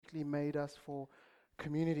specifically made us for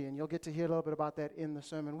community. And you'll get to hear a little bit about that in the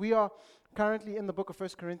sermon. We are currently in the book of 1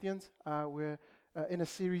 Corinthians. We're in a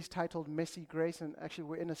series titled Messy Grace, and actually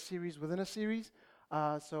we're in a series within a series.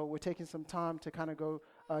 So we're taking some time to kind of go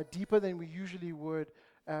deeper than we usually would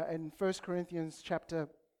in 1 Corinthians chapter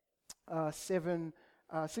 6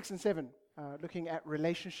 and 7, looking at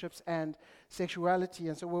relationships and sexuality.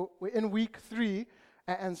 And so we're in week 3,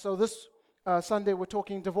 and so this Sunday we're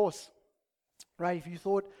talking divorce. Right? If you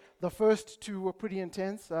thought the first 2 were pretty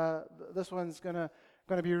intense, this one's gonna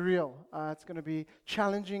be real. It's gonna be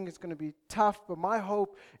challenging. It's gonna be tough. But my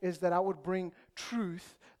hope is that I would bring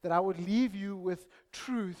truth, that I would leave you with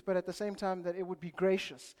truth, but at the same time that it would be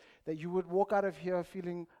gracious, that you would walk out of here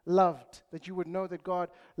feeling loved, that you would know that God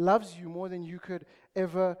loves you more than you could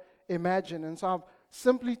ever imagine. And so I've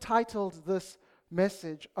simply titled this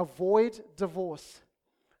message, Avoid Divorce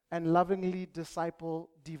and Lovingly Disciple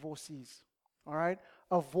Divorcees. All right?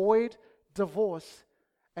 Avoid divorce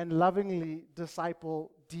and lovingly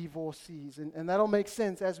disciple divorcees. And that'll make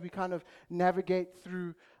sense as we kind of navigate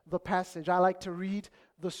through the passage. I like to read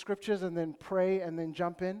the scriptures and then pray and then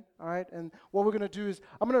jump in. All right? And what we're going to do is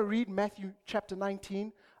I'm going to read Matthew chapter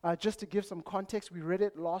 19 just to give some context. We read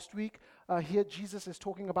it last week. Here Jesus is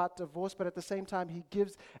talking about divorce, but at the same time he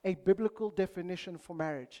gives a biblical definition for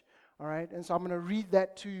marriage. All right, and so I'm going to read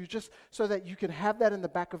that to you just so that you can have that in the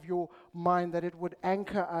back of your mind, that it would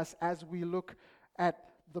anchor us as we look at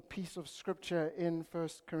the piece of scripture in 1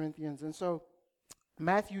 Corinthians. And so,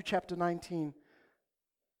 Matthew chapter 19,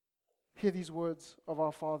 hear these words of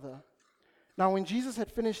our Father. Now, when Jesus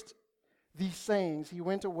had finished these sayings, he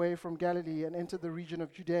went away from Galilee and entered the region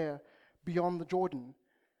of Judea beyond the Jordan.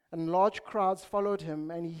 And large crowds followed him,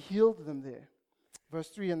 and he healed them there. Verse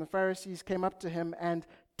 3, and the Pharisees came up to him and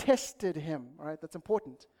tested him, all right, that's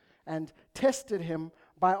important, and tested him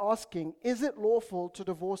by asking, is it lawful to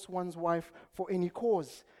divorce one's wife for any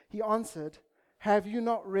cause? He answered, have you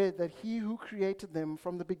not read that he who created them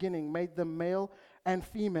from the beginning made them male and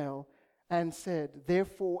female, and said,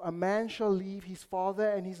 therefore a man shall leave his father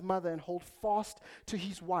and his mother and hold fast to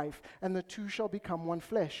his wife, and the two shall become one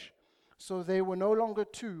flesh. So they were no longer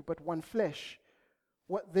two, but one flesh.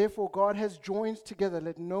 What therefore God has joined together,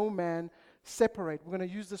 let no man separate. We're going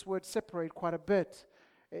to use this word separate quite a bit.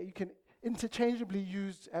 You can interchangeably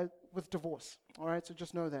use with divorce. All right, so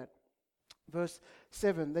just know that. Verse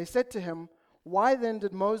 7, they said to him, why then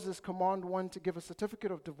did Moses command one to give a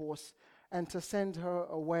certificate of divorce and to send her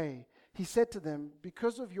away? He said to them,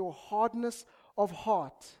 because of your hardness of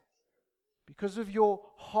heart, because of your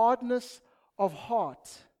hardness of heart,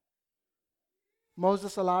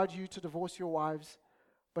 Moses allowed you to divorce your wives,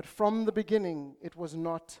 but from the beginning it was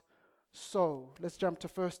not so. Let's jump to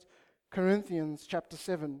 1 Corinthians chapter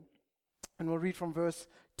 7, and we'll read from verse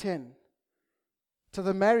 10. To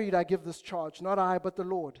the married I give this charge, not I, but the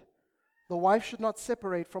Lord. The wife should not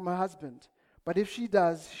separate from her husband, but if she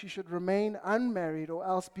does, she should remain unmarried or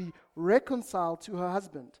else be reconciled to her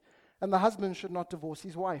husband, and the husband should not divorce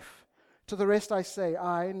his wife. To the rest I say,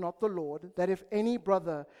 I, not the Lord, that if any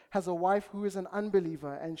brother has a wife who is an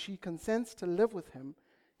unbeliever and she consents to live with him,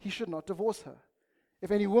 he should not divorce her. If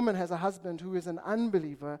any woman has a husband who is an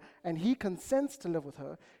unbeliever and he consents to live with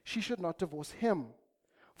her, she should not divorce him.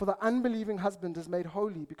 For the unbelieving husband is made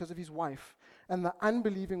holy because of his wife, and the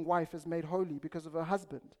unbelieving wife is made holy because of her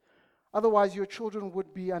husband. Otherwise your children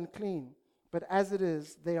would be unclean, but as it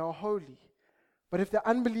is, they are holy. But if the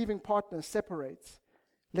unbelieving partner separates,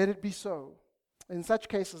 let it be so. In such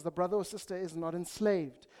cases, the brother or sister is not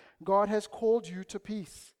enslaved. God has called you to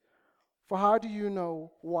peace. For how do you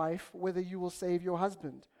know, wife, whether you will save your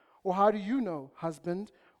husband? Or how do you know,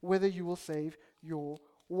 husband, whether you will save your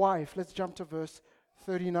wife? Let's jump to verse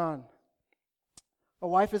 39. A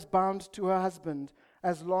wife is bound to her husband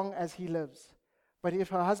as long as he lives. But if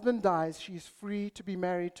her husband dies, she is free to be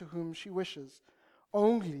married to whom she wishes,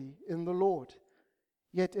 only in the Lord.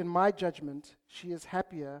 Yet in my judgment, she is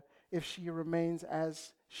happier if she remains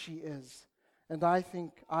as she is. And I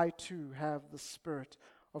think I too have the Spirit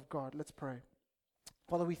of God. Let's pray.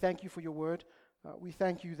 Father, we thank you for your word. We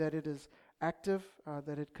thank you that it is active,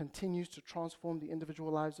 that it continues to transform the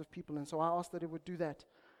individual lives of people. And so I ask that it would do that.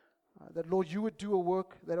 That, Lord, you would do a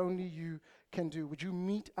work that only you can do. Would you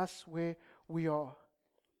meet us where we are?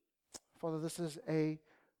 Father, this is a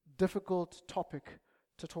difficult topic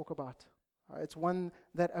to talk about. It's one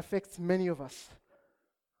that affects many of us.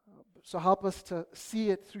 So help us to see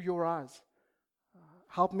it through your eyes.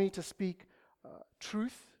 Help me to speak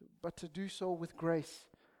truth, but to do so with grace.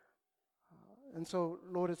 And so,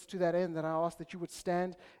 Lord, it's to that end that I ask that you would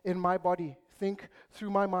stand in my body, think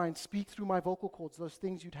through my mind, speak through my vocal cords, those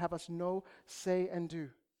things you'd have us know, say, and do.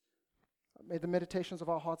 May the meditations of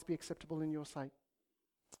our hearts be acceptable in your sight.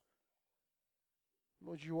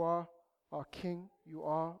 Lord, you are our King. You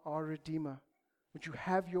are our Redeemer. Would you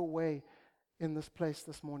have your way in this place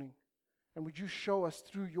this morning? And would you show us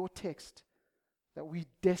through your text that we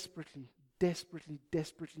desperately, desperately,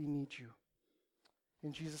 desperately need you.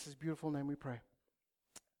 In Jesus' beautiful name we pray.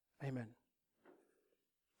 Amen.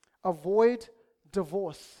 Avoid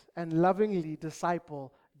divorce and lovingly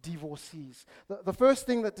disciple divorcees. The first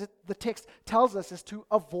thing that the text tells us is to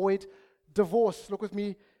avoid divorce. Look with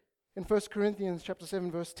me in 1 Corinthians chapter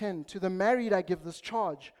 7, verse 10. To the married I give this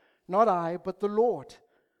charge, not I, but the Lord.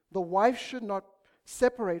 The wife should not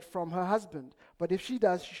separate from her husband, but if she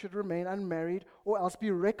does, she should remain unmarried or else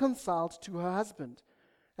be reconciled to her husband.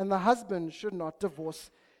 And the husband should not divorce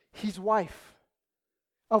his wife.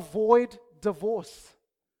 Avoid divorce.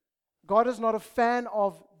 God is not a fan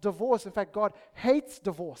of divorce. In fact, God hates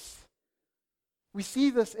divorce. We see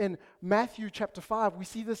this in Matthew chapter 5. We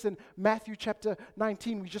see this in Matthew chapter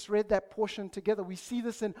 19. We just read that portion together. We see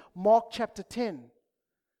this in Mark chapter 10.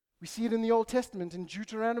 We see it in the Old Testament, in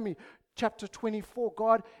Deuteronomy chapter 24.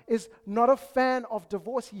 God is not a fan of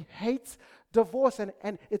divorce. He hates divorce,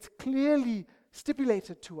 and it's clearly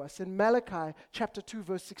stipulated to us in Malachi chapter 2,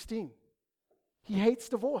 verse 16. He hates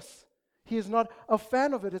divorce. He is not a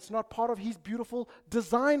fan of it. It's not part of his beautiful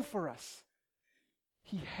design for us.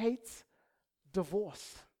 He hates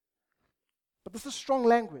divorce. But this is strong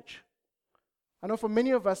language. I know for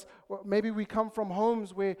many of us, maybe we come from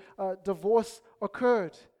homes where divorce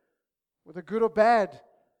occurred, whether good or bad.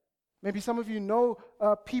 Maybe some of you know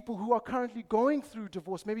people who are currently going through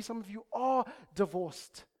divorce. Maybe some of you are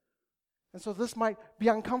divorced. And so this might be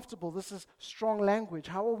uncomfortable. This is strong language.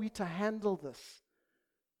 How are we to handle this?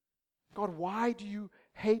 God, why do you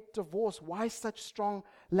hate divorce? Why such strong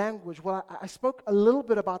language? Well, I spoke a little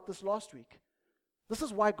bit about this last week. This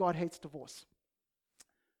is why God hates divorce.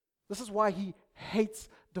 This is why he hates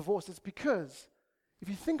divorce. It's because, if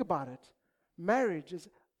you think about it, marriage is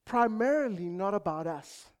primarily not about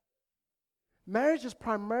us. Marriage is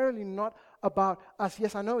primarily not about us.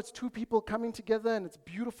 Yes, I know it's two people coming together and it's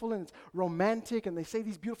beautiful and it's romantic and they say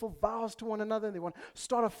these beautiful vows to one another and they want to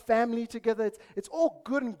start a family together. It's all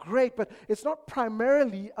good and great, but it's not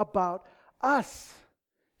primarily about us.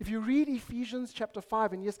 If you read Ephesians chapter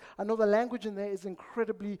 5, and yes, I know the language in there is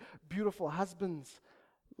incredibly beautiful. Husbands,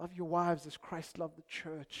 love your wives as Christ loved the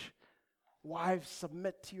church. Wives,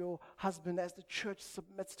 submit to your husband as the church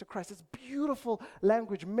submits to Christ. It's beautiful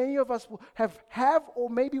language. Many of us will have or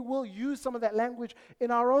maybe will use some of that language in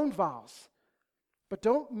our own vows. But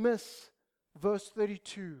don't miss verse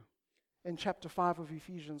 32 in chapter 5 of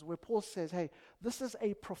Ephesians, where Paul says, hey, this is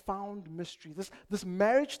a profound mystery. This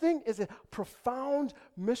marriage thing is a profound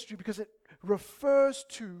mystery because it refers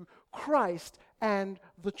to Christ and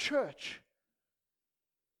the church.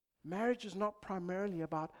 Marriage is not primarily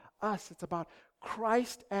about us. It's about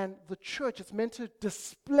Christ and the church. It's meant to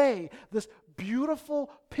display this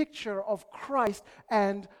beautiful picture of Christ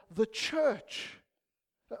and the church.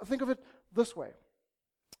 Think of it this way.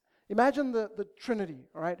 Imagine the Trinity,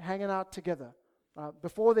 all right, hanging out together.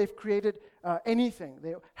 Before they've created anything,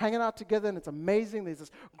 they're hanging out together and it's amazing. There's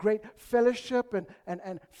this great fellowship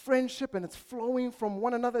and friendship and it's flowing from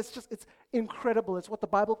one another. It's incredible. It's what the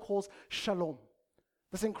Bible calls shalom.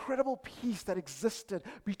 This incredible peace that existed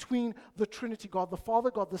between the Trinity, God the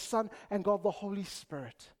Father, God the Son, and God the Holy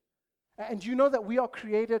Spirit. And you know that we are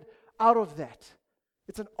created out of that.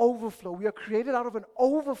 It's an overflow. We are created out of an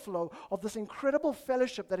overflow of this incredible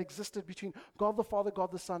fellowship that existed between God the Father,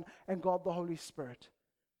 God the Son, and God the Holy Spirit.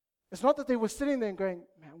 It's not that they were sitting there and going,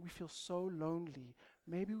 man, we feel so lonely.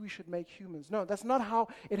 Maybe we should make humans. No, that's not how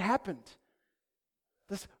it happened.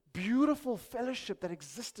 This beautiful fellowship that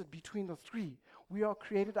existed between the three, we are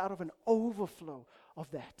created out of an overflow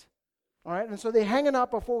of that. All right, and so they're hanging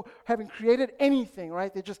out before having created anything,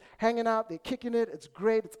 right? They're just hanging out, they're kicking it, it's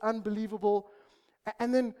great, it's unbelievable.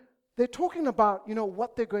 And then they're talking about,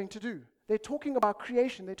 what they're going to do. They're talking about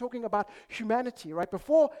creation, they're talking about humanity, right?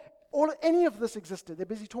 Before any of this existed, they're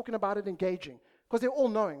busy talking about it, engaging. Because they're all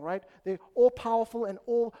knowing, right? They're all powerful and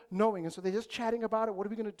all knowing. And so they're just chatting about it. What are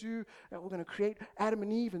we going to do? We're going to create Adam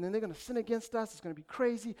and Eve, and then they're going to sin against us. It's going to be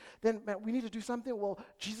crazy. Then, man, we need to do something. Well,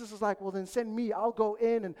 Jesus is like, well, then send me. I'll go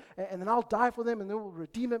in, and then I'll die for them, and then we'll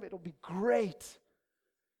redeem them. It'll be great.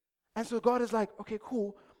 And so God is like, okay,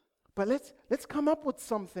 cool. But let's come up with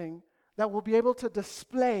something that will be able to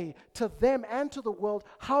display to them and to the world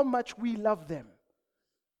how much we love them.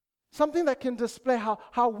 Something that can display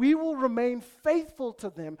how we will remain faithful to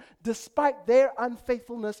them despite their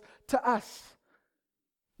unfaithfulness to us.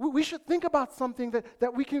 We should think about something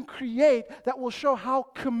that we can create that will show how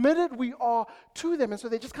committed we are to them. And so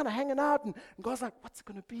they're just kind of hanging out, and God's like, what's it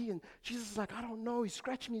going to be? And Jesus is like, I don't know. He's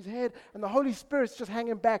scratching his head, and the Holy Spirit's just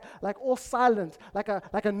hanging back, like all silent, like a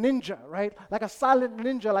ninja, right? Like a silent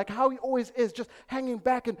ninja, like how he always is, just hanging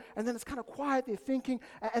back. And then it's kind of quiet. They're thinking,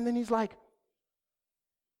 and then he's like,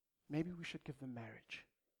 maybe we should give them marriage.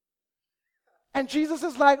 And Jesus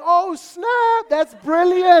is like, oh, snap, that's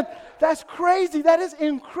brilliant. That's crazy. That is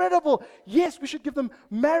incredible. Yes, we should give them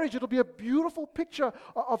marriage. It'll be a beautiful picture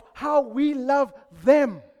of how we love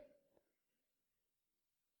them.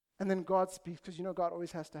 And then God speaks, because God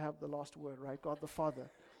always has to have the last word, right? God the Father.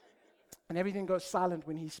 And everything goes silent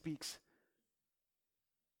when he speaks.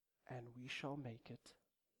 And we shall make it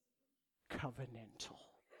covenantal.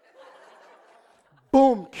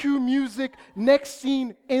 Boom, cue music, next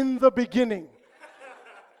scene in the beginning.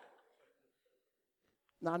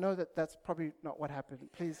 Now, I know that that's probably not what happened.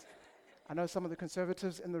 Please, I know some of the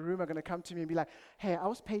conservatives in the room are going to come to me and be like, hey, I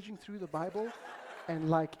was paging through the Bible, and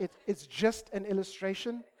like it's just an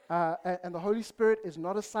illustration, and the Holy Spirit is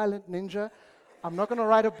not a silent ninja. I'm not going to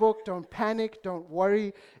write a book. Don't panic. Don't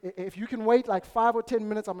worry. If you can wait like 5 or 10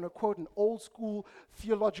 minutes, I'm going to quote an old school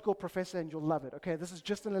theological professor, and you'll love it. Okay, this is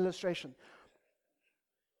just an illustration.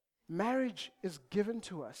 Marriage is given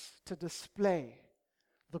to us to display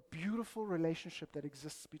the beautiful relationship that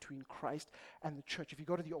exists between Christ and the church. If you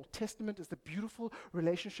go to the Old Testament, it's the beautiful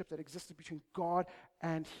relationship that existed between God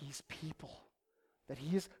and his people. That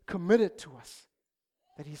he is committed to us.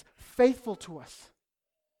 That he's faithful to us.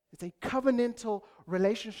 It's a covenantal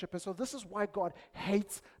relationship. And so this is why God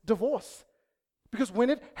hates divorce. Because when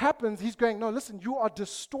it happens, he's going, no, listen, you are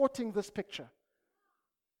distorting this picture.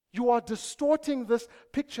 You are distorting this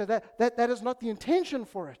picture. That is not the intention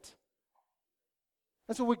for it.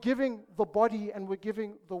 And so we're giving the body and we're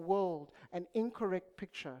giving the world an incorrect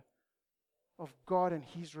picture of God and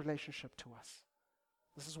his relationship to us.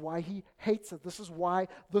 This is why he hates it. This is why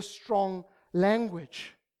the strong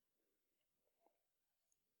language.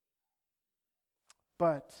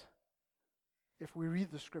 But if we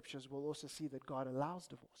read the scriptures, we'll also see that God allows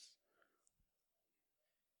divorce.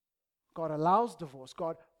 God allows divorce.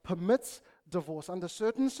 God permits divorce. Under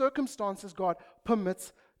certain circumstances, God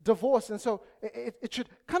permits divorce. And so it should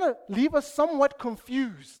kind of leave us somewhat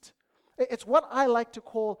confused. It's what I like to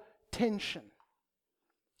call tension.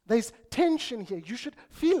 There's tension here. You should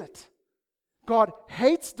feel it. God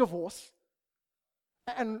hates divorce.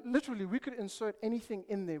 And literally, we could insert anything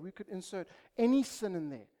in there. We could insert any sin in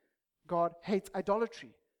there. God hates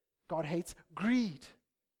idolatry. God hates greed.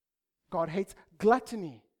 God hates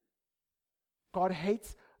gluttony. God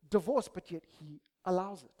hates divorce, but yet he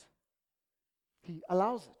allows it. He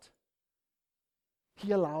allows it.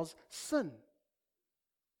 He allows sin.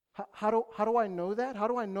 How do I know that? How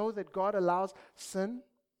do I know that God allows sin?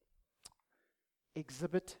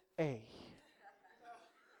 Exhibit A.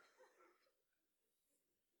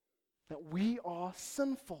 That we are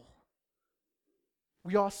sinful.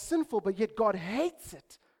 We are sinful, but yet God hates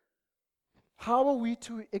it. How are we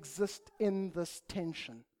to exist in this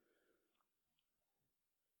tension?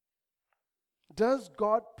 Does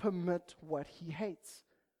God permit what he hates?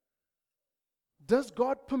 Does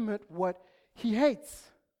God permit what he hates?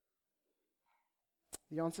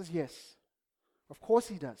 The answer is yes. Of course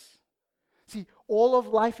he does. See, all of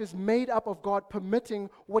life is made up of God permitting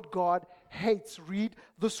what God hates. Read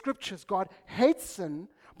the scriptures. God hates sin,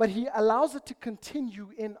 but he allows it to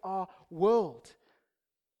continue in our world.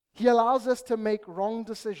 He allows us to make wrong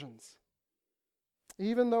decisions,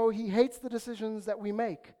 even though he hates the decisions that we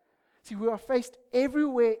make. See, we are faced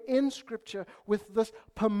everywhere in Scripture with this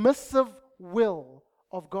permissive will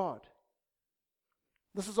of God.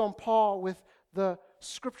 This is on par with the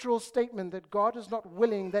scriptural statement that God is not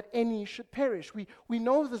willing that any should perish. We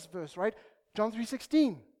know this verse, right? John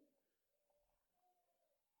 3:16.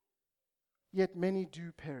 Yet many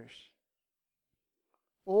do perish.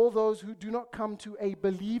 All those who do not come to a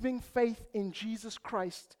believing faith in Jesus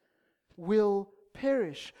Christ will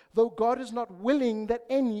perish. Though God is not willing that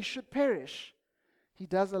any should perish, he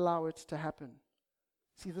does allow it to happen.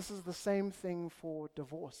 See, this is the same thing for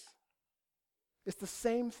divorce. It's the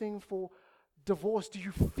same thing for divorce. Do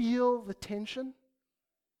you feel the tension?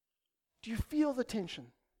 Do you feel the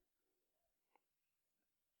tension?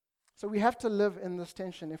 So we have to live in this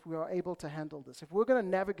tension if we are able to handle this. If we're going to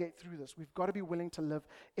navigate through this, we've got to be willing to live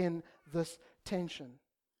in this tension.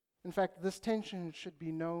 In fact, this tension should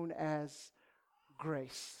be known as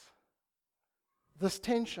grace. This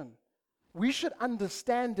tension, we should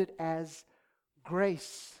understand it as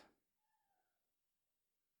grace.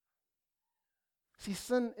 See,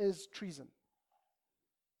 sin is treason.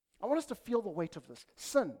 I want us to feel the weight of this.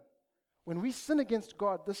 Sin. When we sin against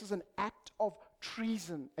God, this is an act of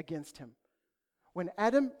treason against Him. When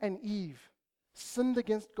Adam and Eve sinned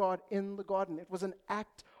against God in the garden, it was an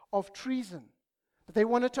act of treason. They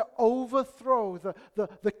wanted to overthrow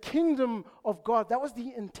the kingdom of God. That was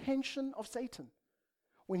the intention of Satan.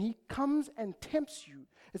 When he comes and tempts you,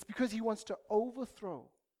 it's because he wants to overthrow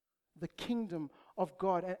the kingdom of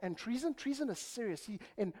God. And treason is serious.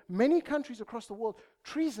 In many countries across the world,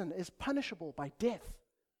 treason is punishable by death.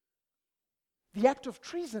 The act of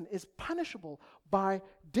treason is punishable by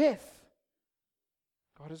death.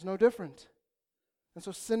 God is no different. And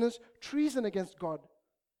so sin is treason against God.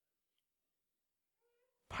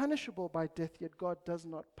 Punishable by death, yet God does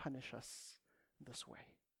not punish us this way.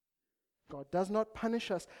 God does not punish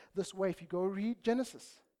us this way. If you go read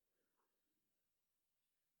Genesis,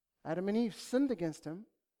 Adam and Eve sinned against Him.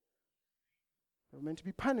 They were meant to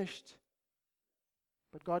be punished,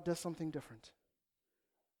 but God does something different.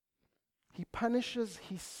 He punishes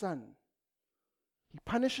His Son. He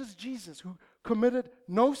punishes Jesus, who committed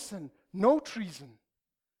no sin, no treason.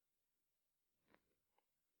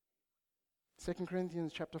 2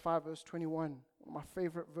 Corinthians chapter 5, verse 21, one of my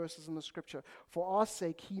favorite verses in the scripture. For our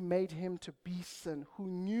sake He made Him to be sin, who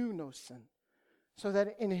knew no sin, so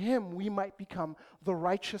that in Him we might become the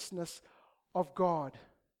righteousness of God.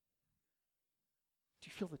 Do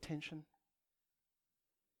you feel the tension?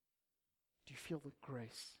 Do you feel the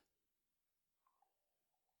grace?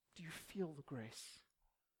 Do you feel the grace?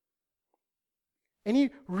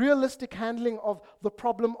 Any realistic handling of the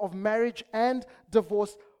problem of marriage and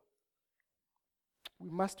divorce, we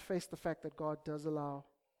must face the fact that God does allow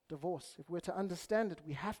divorce. If we're to understand it,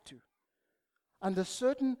 we have to. Under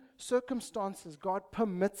certain circumstances, God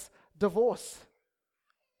permits divorce.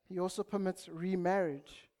 He also permits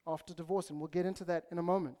remarriage after divorce, and we'll get into that in a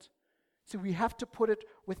moment. So we have to put it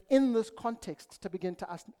within this context to begin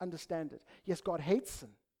to understand it. Yes, God hates sin.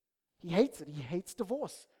 He hates it. He hates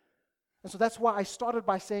divorce. And so that's why I started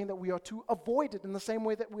by saying that we are to avoid it in the same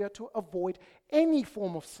way that we are to avoid any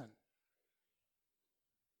form of sin.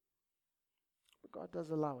 But God does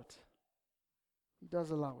allow it. He does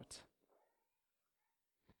allow it.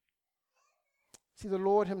 See, the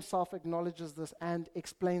Lord Himself acknowledges this and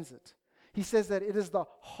explains it. He says that it is the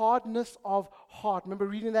hardness of heart. Remember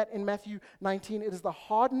reading that in Matthew 19? It is the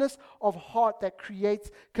hardness of heart that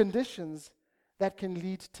creates conditions that can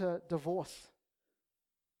lead to divorce.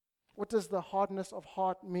 What does the hardness of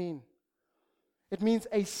heart mean? It means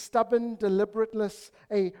a stubborn deliberateness,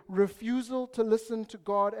 a refusal to listen to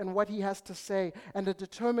God and what He has to say, and a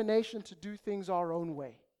determination to do things our own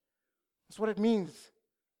way. That's what it means.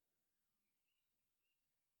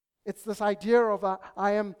 It's this idea of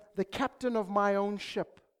I am the captain of my own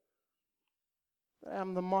ship. I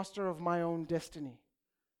am the master of my own destiny.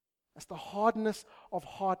 That's the hardness of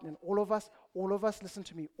heart. And all of us, listen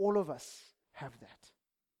to me, all of us have that.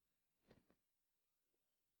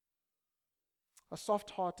 A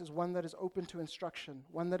soft heart is one that is open to instruction,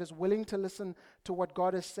 one that is willing to listen to what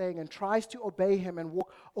God is saying and tries to obey Him and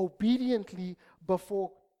walk obediently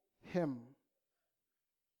before Him.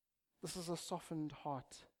 This is a softened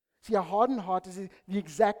heart. See, a hardened heart is the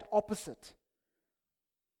exact opposite.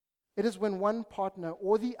 It is when one partner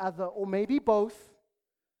or the other, or maybe both,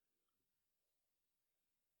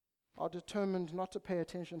 are determined not to pay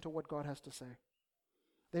attention to what God has to say.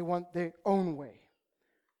 They want their own way.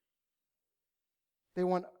 They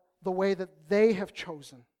want the way that they have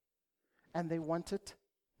chosen, and they want it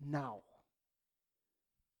now.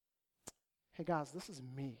 Hey guys, this is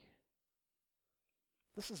me.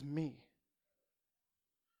 This is me.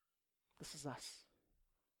 This is us.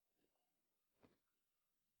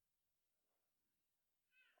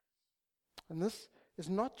 And this is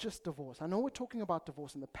not just divorce. I know we're talking about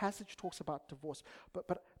divorce, and the passage talks about divorce,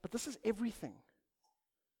 but this is everything.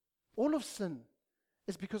 All of sin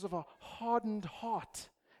is because of a hardened heart.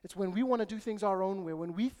 It's when we want to do things our own way,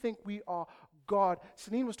 when we think we are God.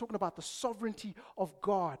 Celine was talking about the sovereignty of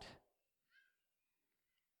God.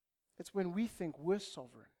 It's when we think we're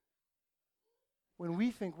sovereign. When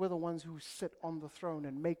we think we're the ones who sit on the throne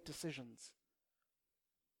and make decisions.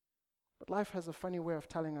 But life has a funny way of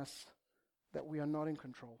telling us that we are not in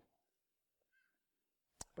control.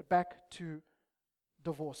 But back to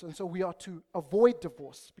divorce. And so we are to avoid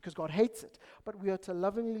divorce because God hates it. But we are to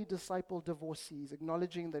lovingly disciple divorcees,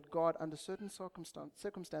 acknowledging that God, under certain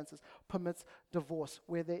circumstances, permits divorce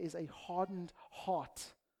where there is a hardened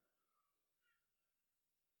heart.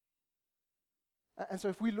 And so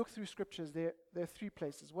if we look through scriptures, there are three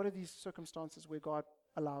places. What are these circumstances where God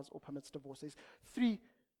allows or permits divorce? There's three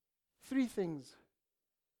things,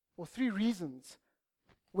 or three reasons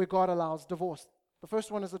where God allows divorce. The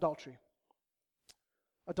first one is adultery.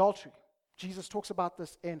 Adultery. Jesus talks about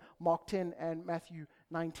this in Mark 10 and Matthew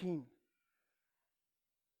 19.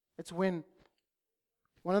 It's when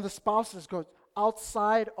one of the spouses goes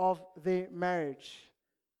outside of their marriage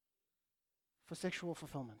for sexual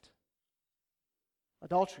fulfillment.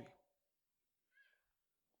 Adultery.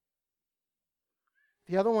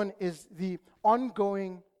 The other one is the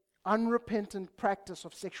ongoing, unrepentant practice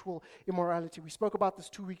of sexual immorality. We spoke about this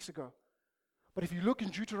 2 weeks ago. But if you look in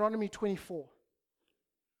Deuteronomy 24,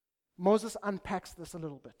 Moses unpacks this a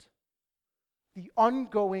little bit. The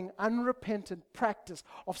ongoing, unrepentant practice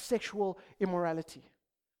of sexual immorality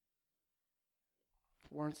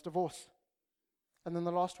warrants divorce. And then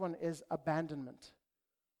the last one is abandonment.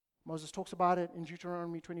 Moses talks about it in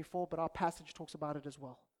Deuteronomy 24, but our passage talks about it as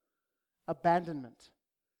well. Abandonment.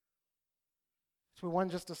 It's where one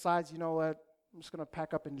just decides, you know what, I'm just going to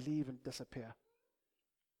pack up and leave and disappear.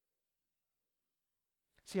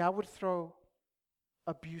 See, I would throw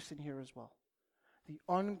abuse in here as well. The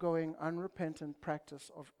ongoing, unrepentant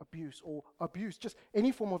practice of abuse, or abuse, just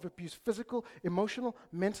any form of abuse, physical, emotional,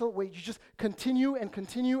 mental, where you just continue and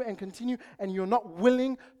continue and continue, and you're not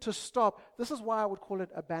willing to stop. This is why I would call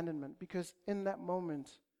it abandonment, because in that moment,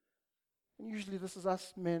 and usually this is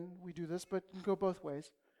us men, we do this, but it can go both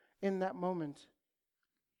ways. In that moment,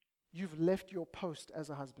 you've left your post as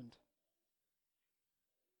a husband.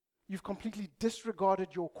 You've completely disregarded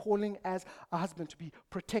your calling as a husband to be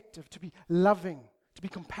protective, to be loving, to be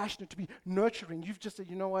compassionate, to be nurturing. You've just said,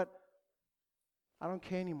 you know what? I don't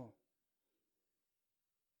care anymore.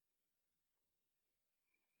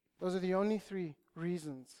 Those are the only 3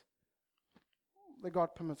 reasons that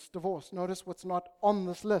God permits divorce. Notice what's not on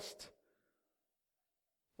this list.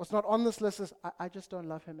 What's not on this list is, I just don't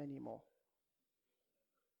love him anymore.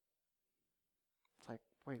 It's like,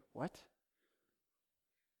 wait, what?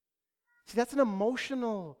 See, that's an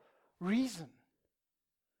emotional reason.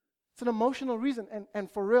 It's an emotional reason. And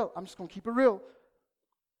for real, I'm just going to keep it real.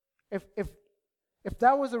 If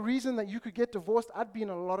that was a reason that you could get divorced, I'd be in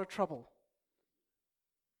a lot of trouble.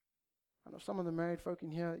 I know some of the married folk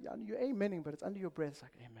in here, you're amening, but it's under your breath. It's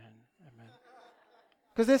like, amen, amen.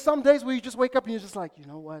 Because there's some days where you just wake up and you're just like, you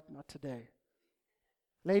know what, not today.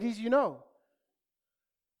 Ladies, you know.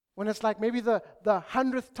 When it's like maybe the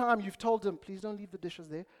 100th time you've told him, please don't leave the dishes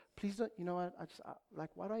there. Please don't, you know what,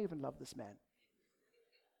 why do I even love this man?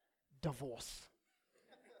 Divorce.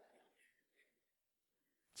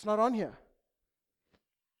 It's not on here.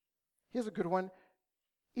 Here's a good one.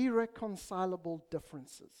 Irreconcilable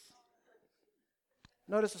differences.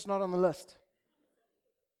 Notice it's not on the list.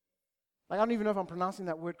 I don't even know if I'm pronouncing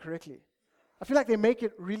that word correctly. I feel like they make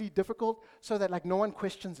it really difficult so that no one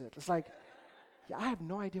questions it. It's like, yeah, I have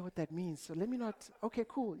no idea what that means, so let me not, okay,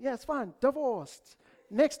 cool. Yeah, it's fine. Divorced.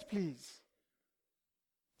 Next, please.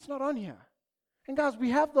 It's not on here. And guys, we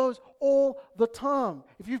have those all the time.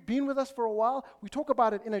 If you've been with us for a while, we talk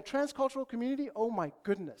about it in a transcultural community. Oh my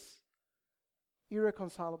goodness.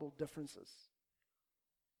 Irreconcilable differences.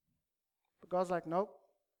 But God's like, nope.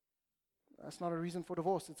 That's not a reason for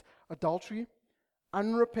divorce. It's adultery,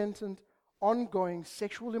 unrepentant, ongoing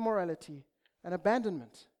sexual immorality, and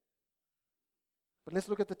abandonment. But let's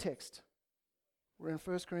look at the text. We're in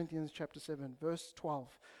 1 Corinthians chapter 7, verse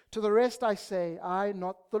 12. To the rest I say, I,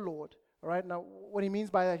 not the Lord. All right, now what he means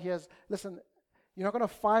by that here is, listen, you're not going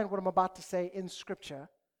to find what I'm about to say in Scripture.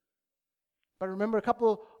 But remember, a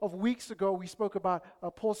couple of weeks ago, we spoke about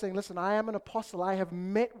Paul saying, listen, I am an apostle. I have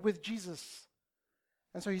met with Jesus.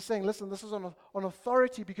 And so he's saying, listen, this is on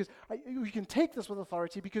authority, because you can take this with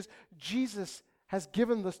authority because Jesus has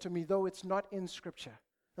given this to me, though it's not in Scripture.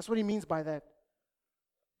 That's what he means by that.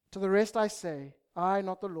 To the rest I say, I,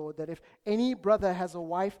 not the Lord, that if any brother has a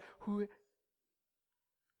wife who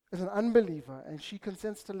is an unbeliever and she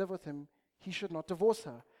consents to live with him, he should not divorce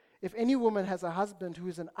her. If any woman has a husband who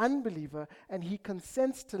is an unbeliever and he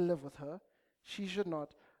consents to live with her, she should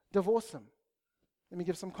not divorce him. Let me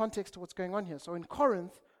give some context to what's going on here. So in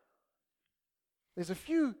Corinth, there's a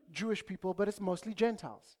few Jewish people, but it's mostly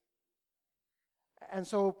Gentiles. And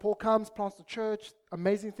so Paul comes, plants the church,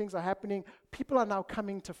 amazing things are happening. People are now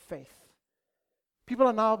coming to faith. People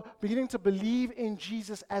are now beginning to believe in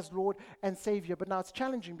Jesus as Lord and Savior. But now it's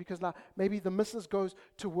challenging because now maybe the missus goes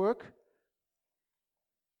to work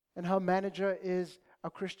and her manager is a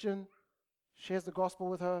Christian, shares the gospel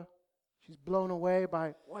with her. She's blown away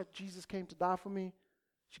by what Jesus came to die for me.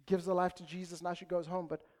 She gives her life to Jesus. Now she goes home,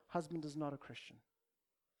 but husband is not a Christian.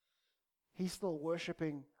 He's still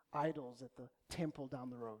worshiping idols at the temple down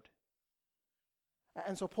the road.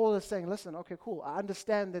 And so Paul is saying, listen, okay, cool. I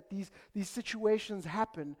understand that these situations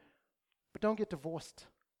happen, but don't get divorced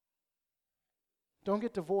don't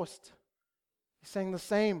get divorced. He's saying the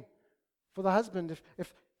same for the husband.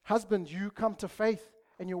 If husband, you come to faith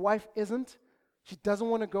and your wife isn't, she doesn't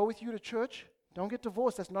want to go with you to church, don't get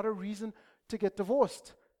divorced. That's not a reason to get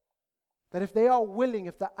divorced. That if they are willing,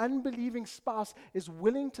 if the unbelieving spouse is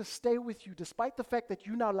willing to stay with you, despite the fact that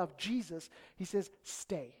you now love Jesus, he says,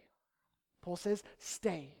 stay. Paul says,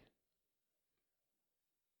 stay.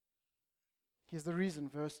 Here's the reason,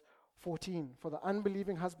 verse 14. For the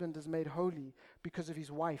unbelieving husband is made holy because of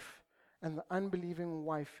his wife, and the unbelieving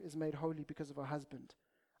wife is made holy because of her husband.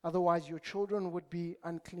 Otherwise, your children would be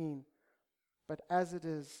unclean, but as it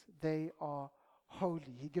is, they are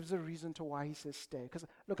holy. He gives a reason to why he says stay. Because,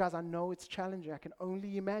 look, guys, I know it's challenging. I can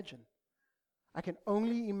only imagine. I can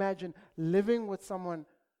only imagine living with someone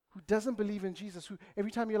who doesn't believe in Jesus, who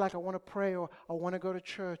every time you're like, I want to pray, or I want to go to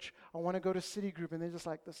church, I want to go to city group, and they're just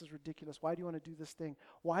like, this is ridiculous. Why do you want to do this thing?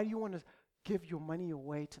 Why do you want to give your money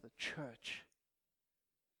away to the church?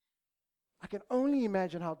 I can only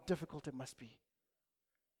imagine how difficult it must be.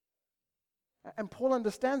 And Paul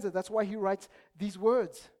understands it. That's why he writes these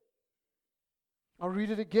words. I'll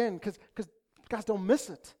read it again, because guys, don't miss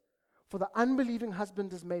it. For the unbelieving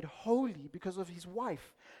husband is made holy because of his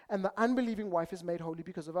wife, and the unbelieving wife is made holy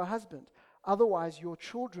because of her husband. Otherwise, your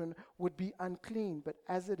children would be unclean, but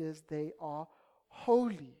as it is, they are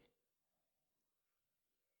holy.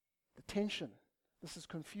 The tension. This is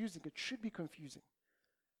confusing. It should be confusing.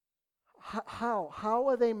 How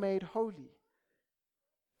are they made holy?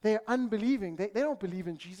 They are unbelieving. They don't believe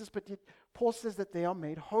in Jesus, but yet Paul says that they are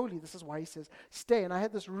made holy. This is why he says, stay. And I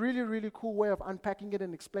had this really, really cool way of unpacking it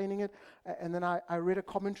and explaining it. And then I read a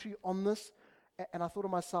commentary on this, and I thought to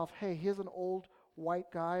myself, hey, here's an old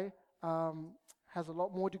white guy, has a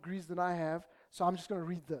lot more degrees than I have, so I'm just going to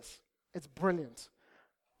read this. It's brilliant.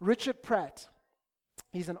 Richard Pratt,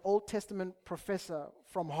 he's an Old Testament professor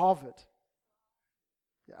from Harvard.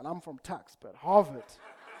 Yeah, and I'm from Tux, but Harvard.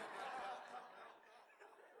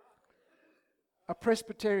 A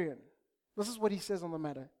Presbyterian. This is what he says on the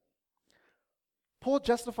matter. Paul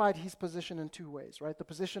justified his position in two ways, right? The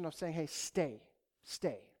position of saying, hey, stay.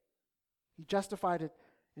 He justified it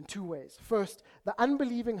in two ways. First, the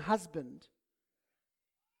unbelieving husband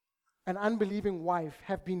and unbelieving wife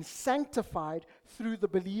have been sanctified through the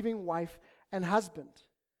believing wife and husband.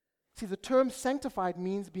 See, the term sanctified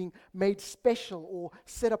means being made special or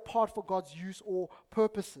set apart for God's use or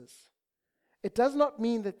purposes. It does not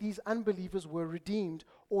mean that these unbelievers were redeemed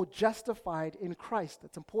or justified in Christ.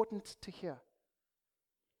 That's important to hear.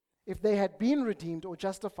 If they had been redeemed or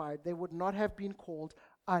justified, they would not have been called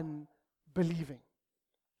unbelieving.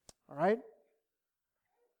 All right?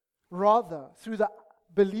 Rather, through the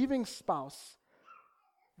believing spouse,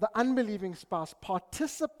 the unbelieving spouse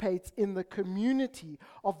participates in the community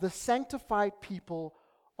of the sanctified people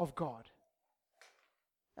of God.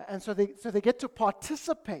 And so they get to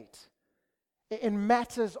participate in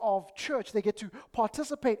matters of church. They get to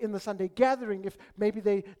participate in the Sunday gathering if maybe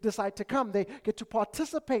they decide to come. They get to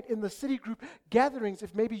participate in the city group gatherings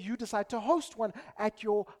if maybe you decide to host one at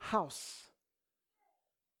your house.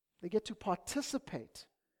 They get to participate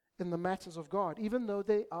in the matters of God, even though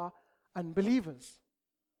they are unbelievers.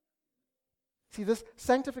 See, this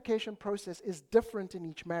sanctification process is different in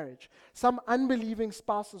each marriage. Some unbelieving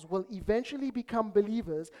spouses will eventually become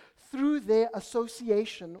believers through their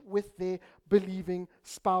association with their believing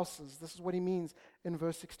spouses. This is what he means in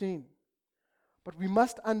verse 16. But we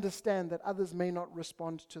must understand that others may not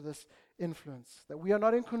respond to this influence, that we are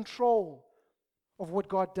not in control of what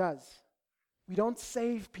God does. We don't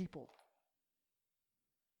save people.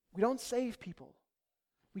 We don't save people.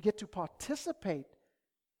 We get to participate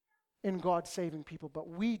in God saving people, but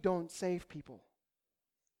we don't save people.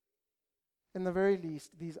 In the very least,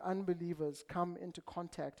 these unbelievers come into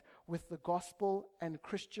contact with the gospel and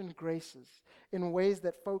Christian graces in ways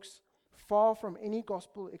that folks far from any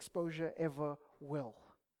gospel exposure ever will.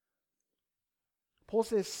 Paul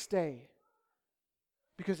says stay,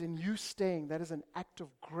 because in you staying, that is an act of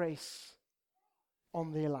grace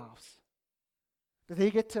on their lives. That they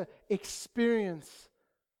get to experience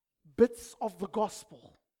bits of the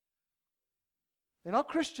gospel. They're not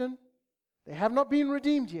Christian. They have not been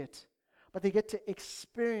redeemed yet. But they get to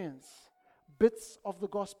experience bits of the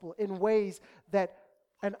gospel in ways that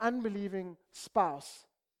an unbelieving spouse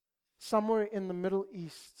somewhere in the Middle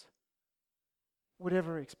East would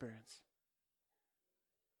ever experience.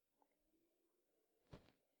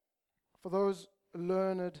 For those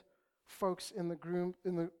learned folks in the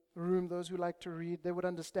room, those who like to read, they would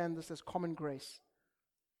understand this as common grace.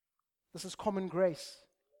 This is common grace.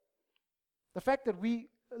 The fact that we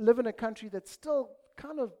live in a country that still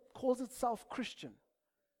kind of calls itself Christian.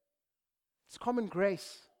 It's common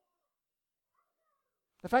grace.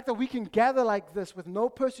 The fact that we can gather like this with no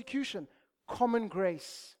persecution, common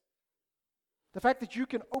grace. The fact that you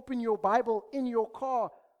can open your Bible in your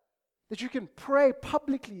car, that you can pray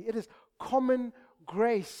publicly, it is common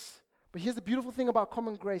grace. But here's the beautiful thing about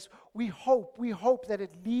common grace. We hope that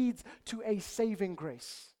it leads to a saving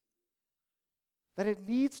grace. That it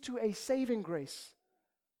leads to a saving grace.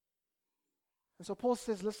 And so Paul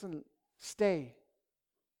says, listen, stay.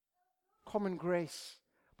 Common grace.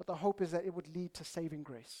 But the hope is that it would lead to saving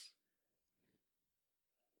grace.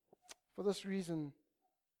 For this reason,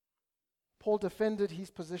 Paul defended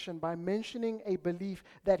his position by mentioning a belief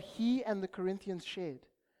that he and the Corinthians shared.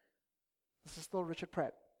 This is still Richard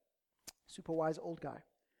Pratt, super wise old guy.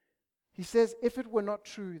 He says, if it were not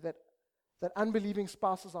true that unbelieving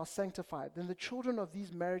spouses are sanctified, then the children of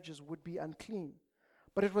these marriages would be unclean.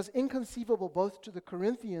 But it was inconceivable both to the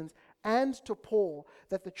Corinthians and to Paul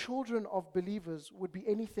that the children of believers would be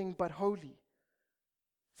anything but holy.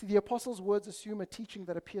 See, the apostles' words assume a teaching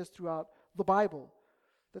that appears throughout the Bible,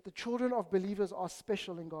 that the children of believers are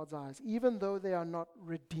special in God's eyes, even though they are not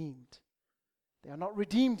redeemed. They are not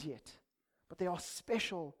redeemed yet, but they are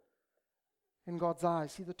special in God's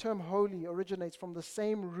eyes. See, the term holy originates from the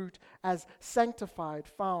same root as sanctified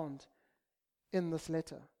found in this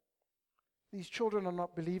letter. These children are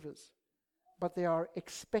not believers, but they are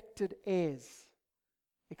expected heirs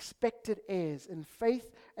in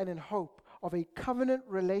faith and in hope of a covenant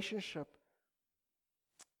relationship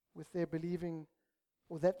with their believing,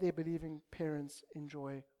 or that their believing parents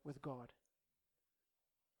enjoy with God.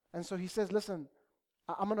 And so he says, listen,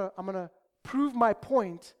 I'm gonna prove my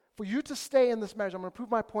point. For you to stay in this marriage, I'm going to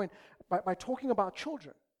prove my point by talking about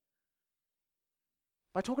children.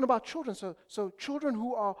 By talking about children. So children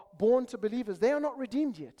who are born to believers, they are not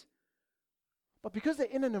redeemed yet. But because they're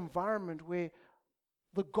in an environment where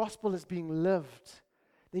the gospel is being lived,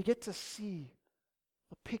 they get to see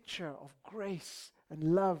a picture of grace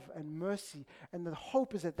and love and mercy. And the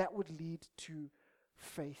hope is that that would lead to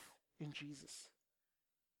faith in Jesus.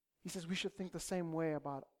 He says we should think the same way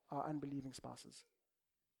about our unbelieving spouses.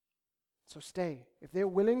 So stay. If they're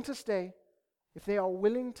willing to stay, if they are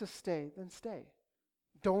willing to stay, then stay.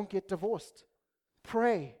 Don't get divorced.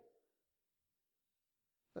 Pray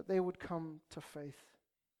that they would come to faith.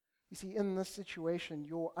 You see, in this situation,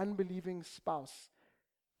 your unbelieving spouse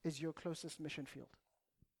is your closest mission field.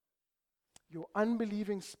 Your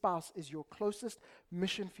unbelieving spouse is your closest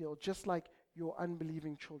mission field, just like your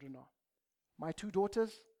unbelieving children are. My 2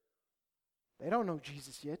 daughters, they don't know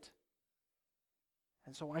Jesus yet.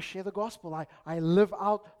 And so I share the gospel. I live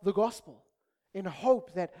out the gospel in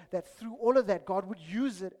hope that through all of that, God would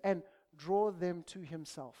use it and draw them to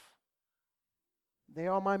himself. They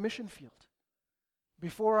are my mission field.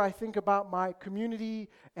 Before I think about my community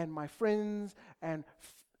and my friends and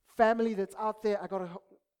family that's out there,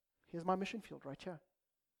 here's my mission field right here.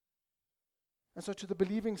 And so to the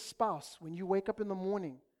believing spouse, when you wake up in the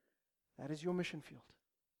morning, that is your mission field.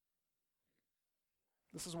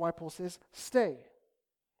 This is why Paul says, stay.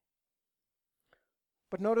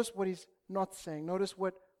 But notice what he's not saying. Notice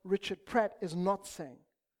what Richard Pratt is not saying.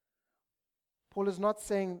 Paul is not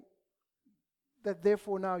saying that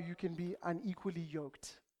therefore now you can be unequally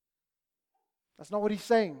yoked. That's not what he's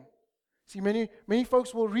saying. See, many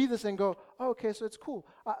folks will read this and go, oh, okay, so it's cool.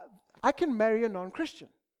 I can marry a non-Christian.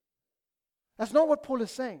 That's not what Paul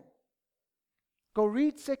is saying. Go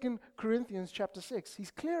read 2 Corinthians chapter 6.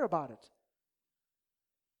 He's clear about it.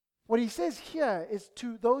 What he says here is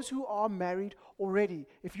to those who are married already.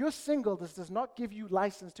 If you're single, this does not give you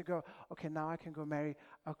license to go, okay, now I can go marry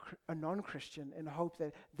a non-Christian in hope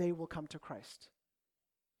that they will come to Christ.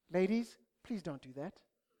 Ladies, please don't do that.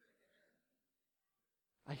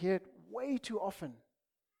 I hear it way too often.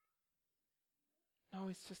 No,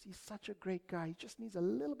 it's just he's such a great guy. He just needs a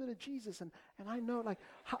little bit of Jesus, and I know, like,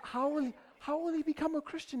 how will he become a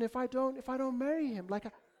Christian if I don't marry him? Like,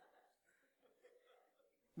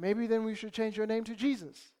 maybe then we should change your name to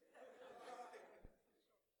Jesus.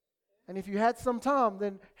 And if you had some time,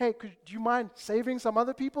 then hey, do you mind saving some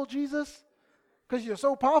other people, Jesus? Because you're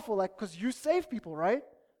so powerful, like, because you save people, right?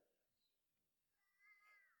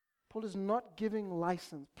 Paul is not giving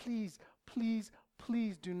license. Please, please,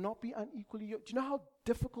 please do not be unequally yoked. Do you know how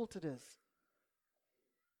difficult it is?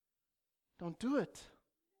 Don't do it.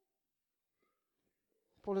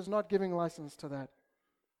 Paul is not giving license to that.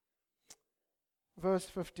 Verse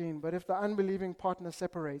 15, but if the unbelieving partner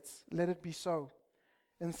separates, let it be so.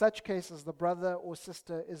 In such cases, the brother or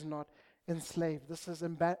sister is not enslaved. This is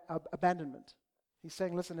abandonment. He's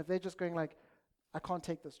saying, listen, if they're just going like, I can't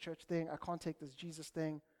take this church thing, I can't take this Jesus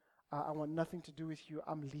thing, I want nothing to do with you,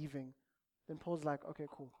 I'm leaving, then Paul's like, okay,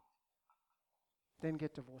 cool. Then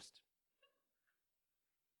get divorced.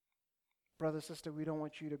 Brother, sister, we don't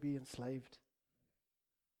want you to be enslaved.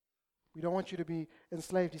 We don't want you to be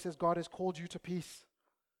enslaved. He says God has called you to peace.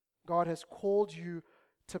 God has called you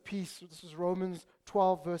to peace. This is Romans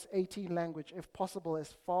 12, verse 18 language. If possible,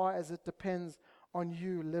 as far as it depends on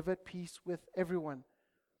you, live at peace with everyone.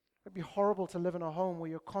 It'd be horrible to live in a home where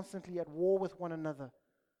you're constantly at war with one another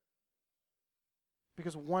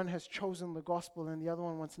because one has chosen the gospel and the other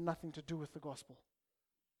one wants nothing to do with the gospel.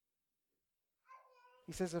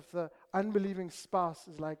 He says if the unbelieving spouse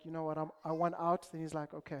is like, you know what, I want out, then he's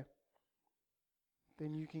like, okay,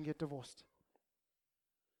 then you can get divorced.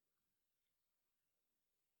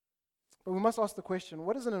 But we must ask the question,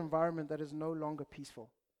 what is an environment that is no longer peaceful?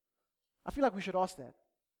 I feel like we should ask that.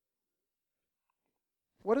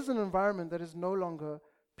 What is an environment that is no longer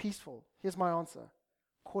peaceful? Here's my answer.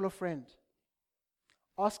 Call a friend.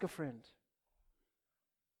 Ask a friend.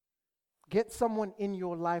 Get someone in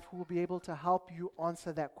your life who will be able to help you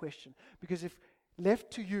answer that question. Because if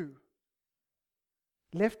left to you,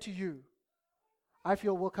 I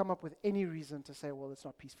feel we'll come up with any reason to say, well, it's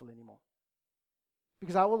not peaceful anymore.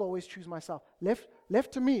 Because I will always choose myself.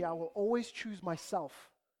 Left to me, I will always choose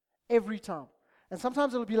myself every time. And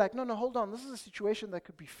sometimes it'll be like, no, hold on. This is a situation that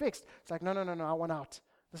could be fixed. It's like, no, I want out.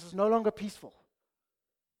 This is no longer peaceful.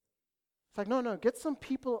 It's like, no, get some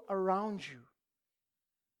people around you.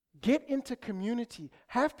 Get into community.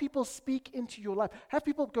 Have people speak into your life. Have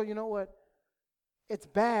people go, you know what? It's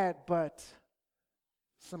bad, but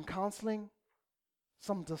some counseling,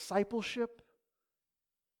 some discipleship.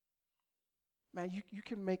 Man, you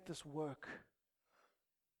can make this work.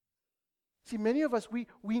 See, many of us, we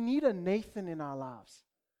need a Nathan in our lives.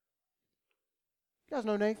 You guys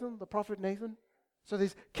know Nathan, the prophet Nathan? So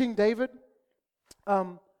there's King David.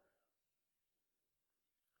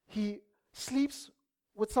 He sleeps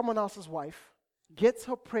with someone else's wife, gets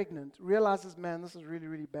her pregnant, realizes, man, this is really,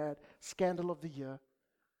 really bad. Scandal of the year.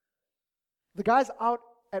 The guy's out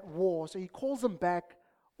at war, so he calls him back,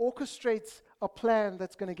 orchestrates a plan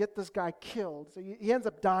that's going to get this guy killed. So he ends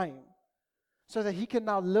up dying so that he can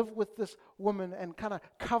now live with this woman and kind of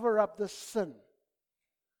cover up this sin.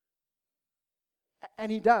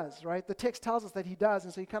 And he does, right? The text tells us that he does,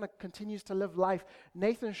 and so he kind of continues to live life.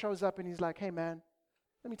 Nathan shows up and he's like, hey man,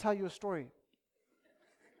 let me tell you a story.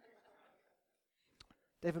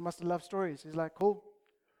 David must have loved stories. He's like, cool.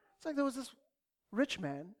 It's like there was this rich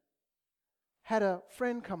man, had a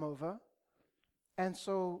friend come over, and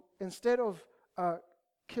so instead of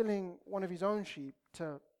killing one of his own sheep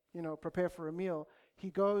to, prepare for a meal,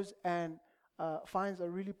 he goes and finds a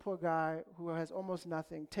really poor guy who has almost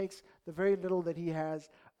nothing, takes the very little that he has,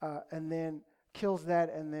 and then kills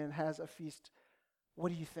that and then has a feast. What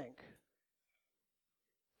do you think?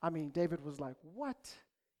 I mean, David was like, what?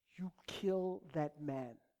 You kill that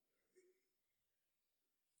man.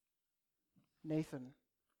 Nathan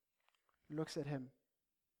looks at him.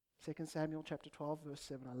 2 Samuel chapter 12, verse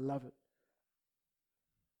 7. I love it.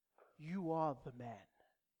 You are the man.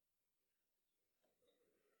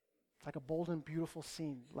 It's like a bold and beautiful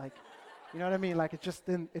scene. Like, you know what I mean? Like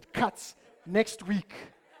it cuts next week.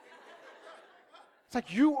 It's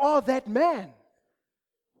like, you are that man.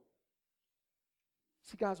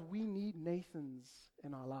 See, guys, we need Nathans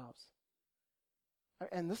in our lives.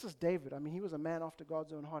 And this is David. I mean, he was a man after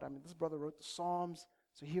God's own heart. I mean, this brother wrote the Psalms.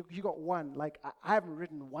 So he got one. Like, I haven't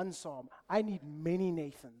written one psalm. I need many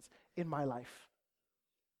Nathans in my life.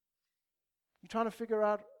 You trying to figure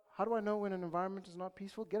out, how do I know when an environment is not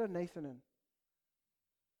peaceful? Get a Nathan in.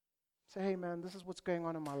 Say, hey man, this is what's going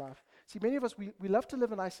on in my life. See, many of us, we love to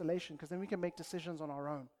live in isolation because then we can make decisions on our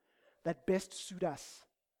own that best suit us.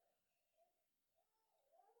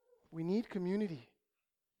 We need community.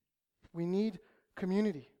 We need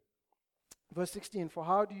community. Verse 16, For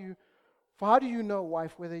how do you know,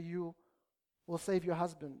 wife, whether you will save your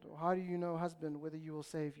husband? Or how do you know, husband, whether you will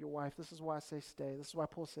save your wife? This is why I say stay. This is why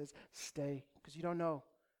Paul says stay, because you don't know.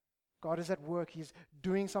 God is at work. He's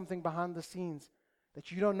doing something behind the scenes that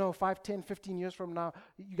you don't know. 5, 10, 15 years from now,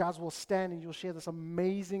 you guys will stand and you'll share this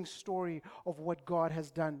amazing story of what God has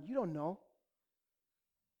done. You don't know.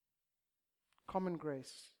 Common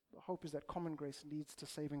grace. The hope is that common grace leads to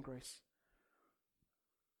saving grace.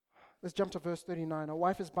 Let's jump to verse 39. A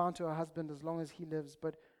wife is bound to her husband as long as he lives,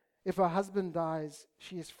 but if her husband dies,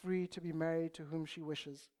 she is free to be married to whom she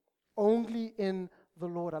wishes. Only in the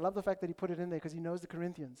Lord. I love the fact that he put it in there because he knows the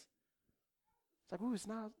Corinthians. It's like, ooh, it's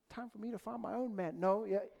now time for me to find my own man. No,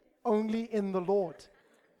 only in the Lord.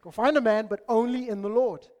 Go find a man, but only in the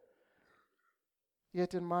Lord.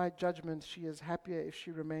 Yet in my judgment, she is happier if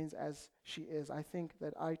she remains as she is. I think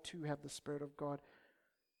that I too have the Spirit of God.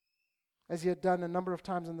 As he had done a number of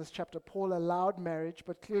times in this chapter, Paul allowed marriage,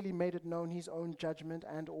 but clearly made it known his own judgment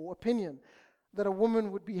and or opinion, that a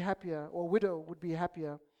woman would be happier, or a widow would be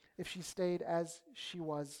happier, if she stayed as she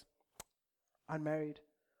was, unmarried.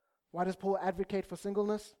 Why does Paul advocate for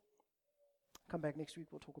singleness? Come back next week,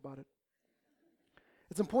 we'll talk about it.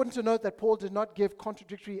 It's important to note that Paul did not give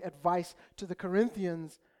contradictory advice to the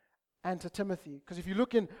Corinthians and to Timothy. Because if you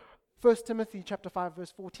look in 1 Timothy chapter 5,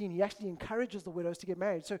 verse 14, he actually encourages the widows to get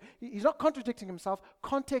married. So he's not contradicting himself.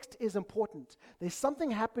 Context is important. There's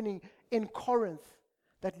something happening in Corinth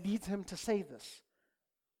that leads him to say this.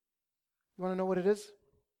 You want to know what it is?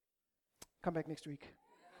 Come back next week.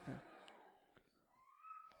 Yeah.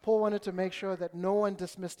 Paul wanted to make sure that no one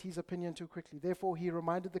dismissed his opinion too quickly. Therefore, he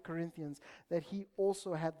reminded the Corinthians that he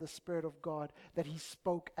also had the Spirit of God, that he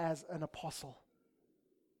spoke as an apostle.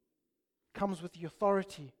 Comes with the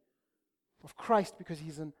authority of Christ because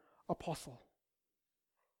he's an apostle.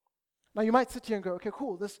 Now, you might sit here and go, okay,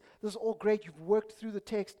 cool, this is all great. You've worked through the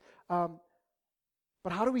text.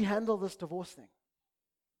 But how do we handle this divorce thing?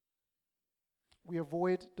 We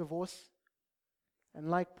avoid divorce. And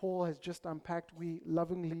like Paul has just unpacked, we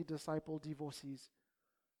lovingly disciple divorcees.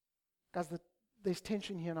 Guys, there's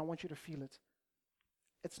tension here and I want you to feel it.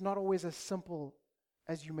 It's not always as simple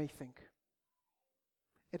as you may think.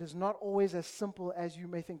 It is not always as simple as you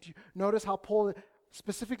may think. Do you notice how Paul,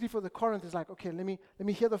 specifically for the Corinth, is like, okay, let me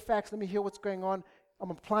hear the facts, let me hear what's going on. I'm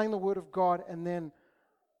applying the word of God, and then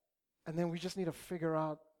we just need to figure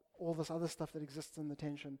out all this other stuff that exists in the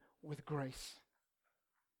tension with grace.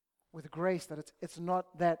 With grace, that it's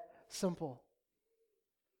not that simple.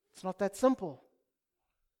 It's not that simple.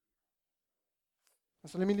 And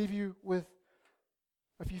so let me leave you with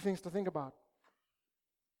a few things to think about.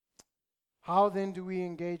 How then do we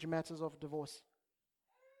engage matters of divorce?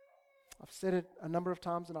 I've said it a number of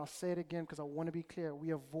times and I'll say it again because I want to be clear.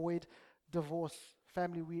 We avoid divorce.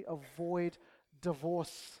 Family, we avoid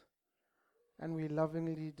divorce. And we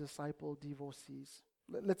lovingly disciple divorcees.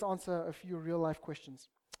 Let's answer a few real life questions.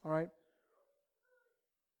 All right?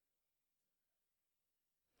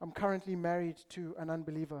 I'm currently married to an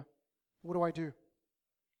unbeliever. What do I do?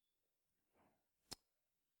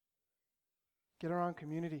 Get around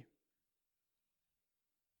community.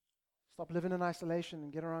 Stop living in isolation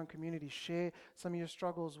and get around community. Share some of your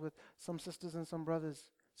struggles with some sisters and some brothers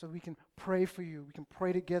so we can pray for you. We can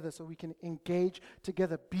pray together so we can engage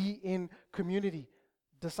together. Be in community.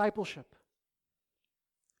 Discipleship.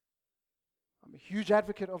 I'm a huge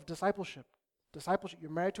advocate of discipleship. Discipleship.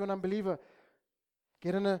 You're married to an unbeliever.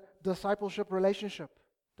 Get in a discipleship relationship.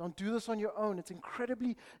 Don't do this on your own. It's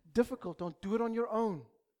incredibly difficult. Don't do it on your own.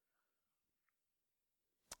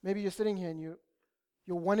 Maybe you're sitting here and you're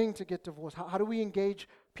wanting to get divorced. How do we engage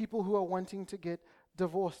people who are wanting to get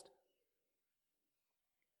divorced?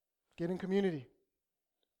 Get in community.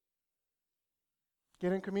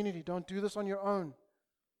 Get in community. Don't do this on your own.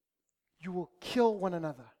 You will kill one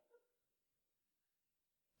another.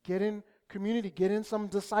 Get in community. Get in some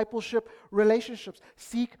discipleship relationships.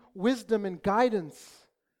 Seek wisdom and guidance.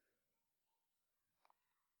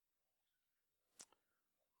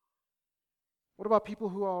 What about people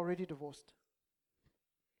who are already divorced?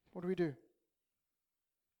 What do?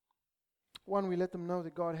 One, we let them know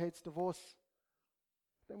that God hates divorce.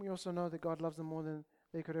 Then we also know that God loves them more than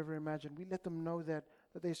they could ever imagine. We let them know that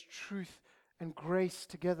there's truth and grace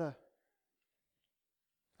together.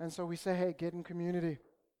 And so we say, hey, get in community.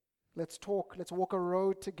 Let's talk. Let's walk a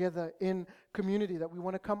road together in community, that we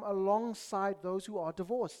want to come alongside those who are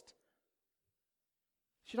divorced.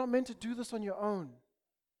 You're not meant to do this on your own.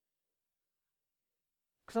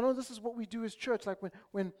 Because I know this is what we do as church, like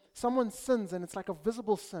when someone sins and it's like a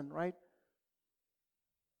visible sin, right?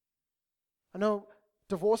 I know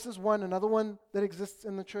divorce is one. Another one that exists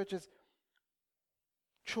in the church is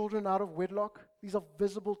children out of wedlock. These are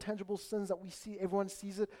visible, tangible sins that we see. Everyone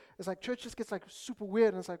sees it. It's like church just gets like super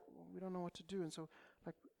weird, and it's like, we don't know what to do. And so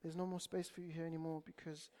like there's no more space for you here anymore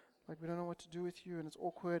because like we don't know what to do with you, and it's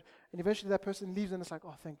awkward. And eventually that person leaves and it's like,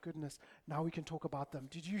 oh, thank goodness. Now we can talk about them.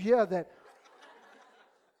 Did you hear that?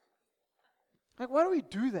 Like, why do we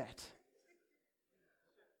do that?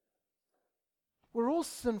 We're all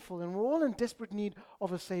sinful and we're all in desperate need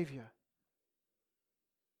of a Savior.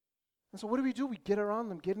 And so what do? We get around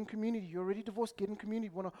them, get in community. You're already divorced, get in community.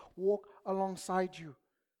 We want to walk alongside you.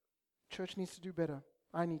 Church needs to do better.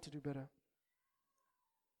 I need to do better.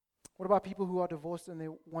 What about people who are divorced and they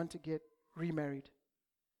want to get remarried?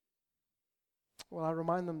 Well, I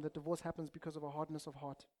remind them that divorce happens because of a hardness of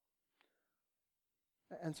heart.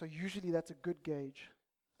 And so usually that's a good gauge.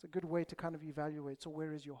 It's a good way to kind of evaluate. So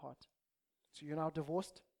where is your heart? So you're now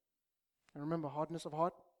divorced. And remember, hardness of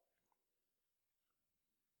heart.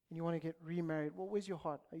 And you want to get remarried. Well, where's your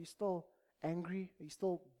heart? Are you still angry? Are you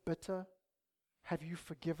still bitter? Have you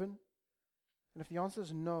forgiven? And if the answer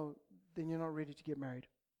is no, then you're not ready to get married.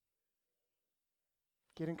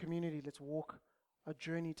 Get in community. Let's walk a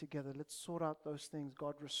journey together. Let's sort out those things.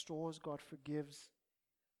 God restores. God forgives.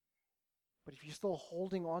 But if you're still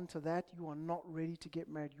holding on to that, you are not ready to get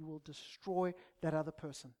married. You will destroy that other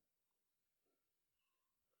person.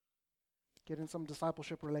 Get in some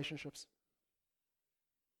discipleship relationships.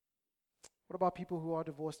 What about people who are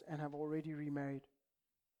divorced and have already remarried?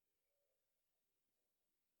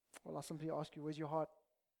 Well, I'll simply ask you, where's your heart?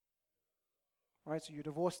 All right, so you're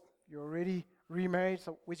divorced, you're already remarried,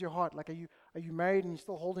 so where's your heart? Like, are you married and you're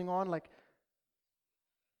still holding on? Like,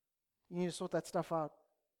 you need to sort that stuff out.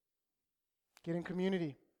 Get in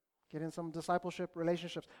community. Get in some discipleship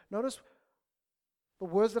relationships. Notice the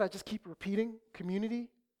words that I just keep repeating: community,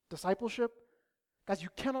 discipleship. Guys, you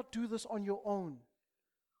cannot do this on your own.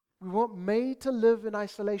 We weren't made to live in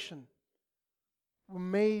isolation. We're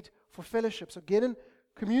made for fellowship. So get in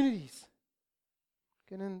communities.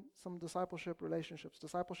 Get in some discipleship relationships.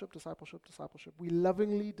 Discipleship, discipleship, discipleship. We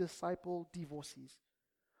lovingly disciple divorcees.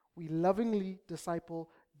 We lovingly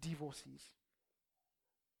disciple divorcees.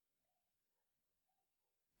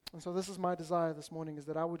 And so this is my desire this morning, is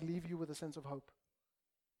that I would leave you with a sense of hope.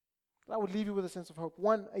 I would leave you with a sense of hope.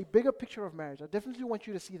 One, a bigger picture of marriage. I definitely want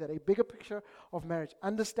you to see that, a bigger picture of marriage.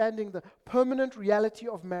 Understanding the permanent reality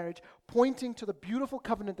of marriage, pointing to the beautiful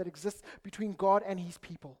covenant that exists between God and His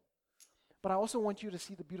people. But I also want you to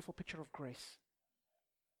see the beautiful picture of grace.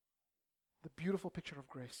 The beautiful picture of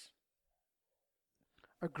grace.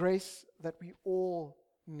 A grace that we all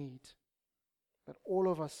need. That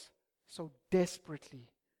all of us so desperately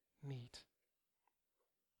need.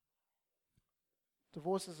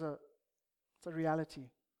 Divorce is a reality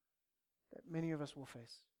that many of us will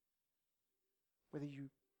face. Whether you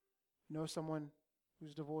know someone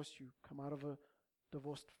who's divorced, you come out of a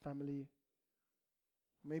divorced family,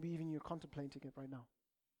 maybe even you're contemplating it right now.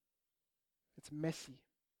 It's messy.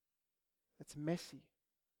 It's messy.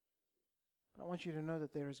 But I want you to know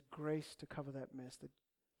that there is grace to cover that mess, that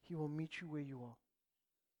He will meet you where you are.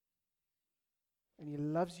 And He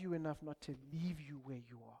loves you enough not to leave you where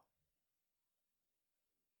you are.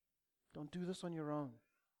 Don't do this on your own.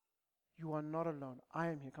 You are not alone. I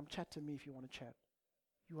am here. Come chat to me if you want to chat.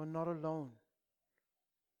 You are not alone.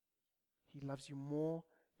 He loves you more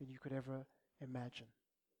than you could ever imagine.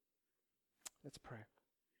 Let's pray.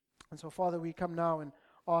 And so, Father, we come now and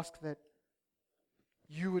ask that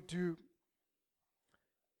you would do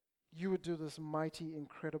this mighty,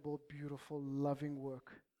 incredible, beautiful, loving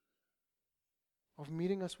work of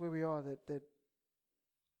meeting us where we are, that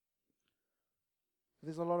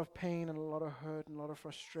there's a lot of pain and a lot of hurt and a lot of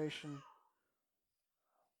frustration.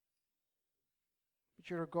 But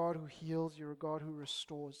you're a God who heals. You're a God who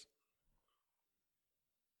restores.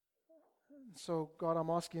 And so, God, I'm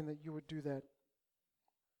asking that you would do that.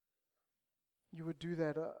 You would do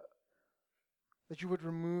that. That you would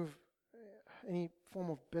remove any form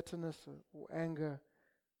of bitterness or anger,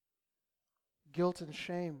 guilt and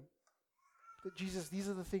shame. That Jesus, these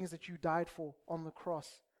are the things that you died for on the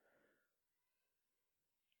cross.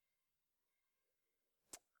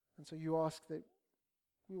 And so you ask that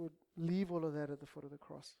we would leave all of that at the foot of the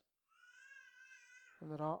cross.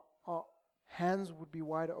 And that our hands would be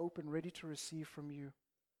wide open, ready to receive from you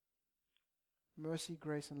mercy,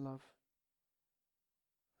 grace, and love.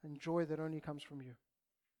 And joy that only comes from you.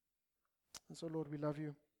 And so, Lord, we love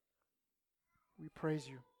you. We praise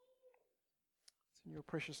you. It's in your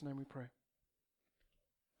precious name we pray.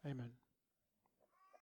 Amen.